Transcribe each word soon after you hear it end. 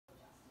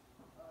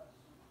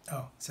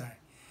Oh, sorry.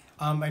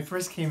 I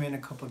first came in a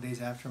couple of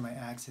days after my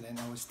accident.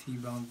 I was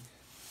T-boned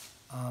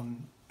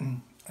on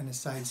a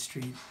side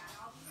street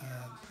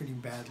pretty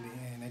badly,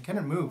 and I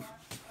couldn't move.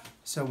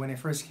 So when I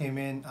first came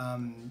in,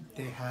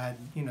 they had,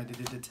 they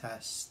did the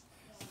test,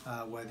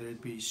 whether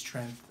it be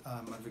strength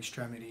of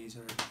extremities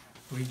or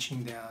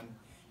reaching down,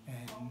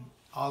 and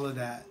all of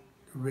that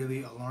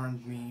really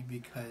alarmed me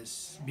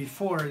because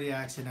before the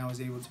accident I was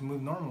able to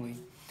move normally,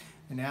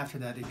 and after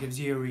that it gives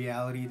you a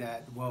reality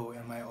that, whoa,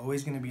 am I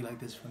always going to be like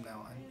this from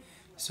now on?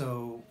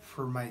 So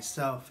for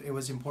myself, it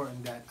was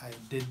important that I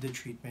did the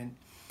treatment.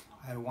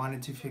 I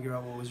wanted to figure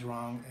out what was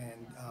wrong,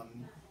 and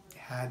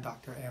had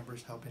Dr.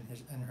 Amber's help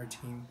and her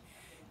team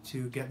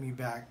to get me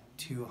back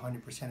to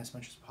 100% as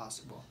much as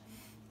possible.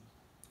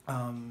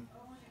 And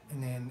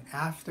then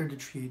after the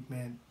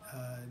treatment,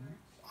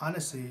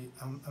 honestly,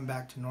 I'm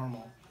back to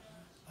normal.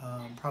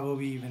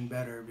 Probably even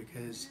better,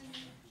 because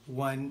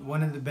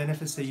one of the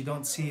benefits that you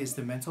don't see is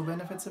the mental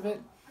benefits of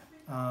it,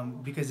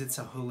 because it's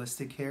a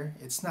holistic care.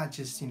 It's not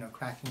just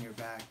cracking your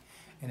back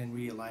and then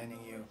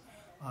realigning you.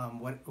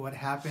 What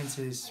happens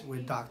is,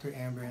 with Dr.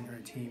 Amber and her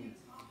team,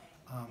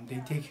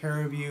 they take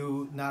care of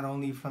you not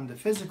only from the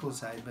physical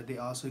side, but they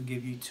also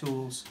give you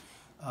tools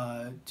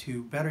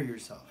to better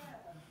yourself.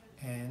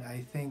 And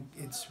I think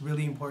it's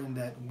really important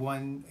that,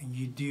 one,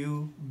 you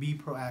do be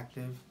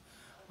proactive,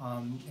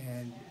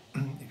 and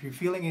if you're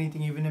feeling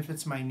anything, even if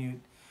it's minute,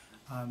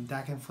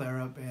 that can flare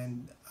up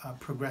and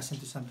progress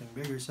into something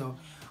bigger. So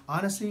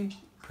honestly,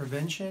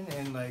 prevention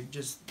and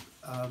just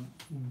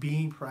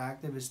being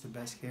proactive is the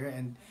best care.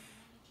 And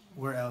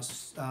where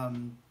else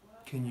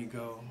can you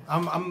go?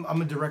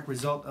 I'm a direct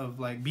result of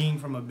being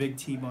from a big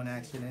T-bone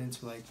accident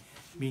to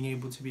being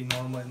able to be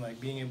normal and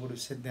being able to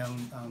sit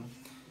down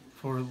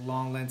for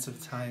long lengths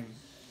of time.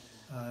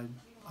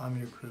 I'm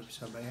your proof.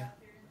 So, but yeah,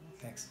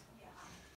 thanks.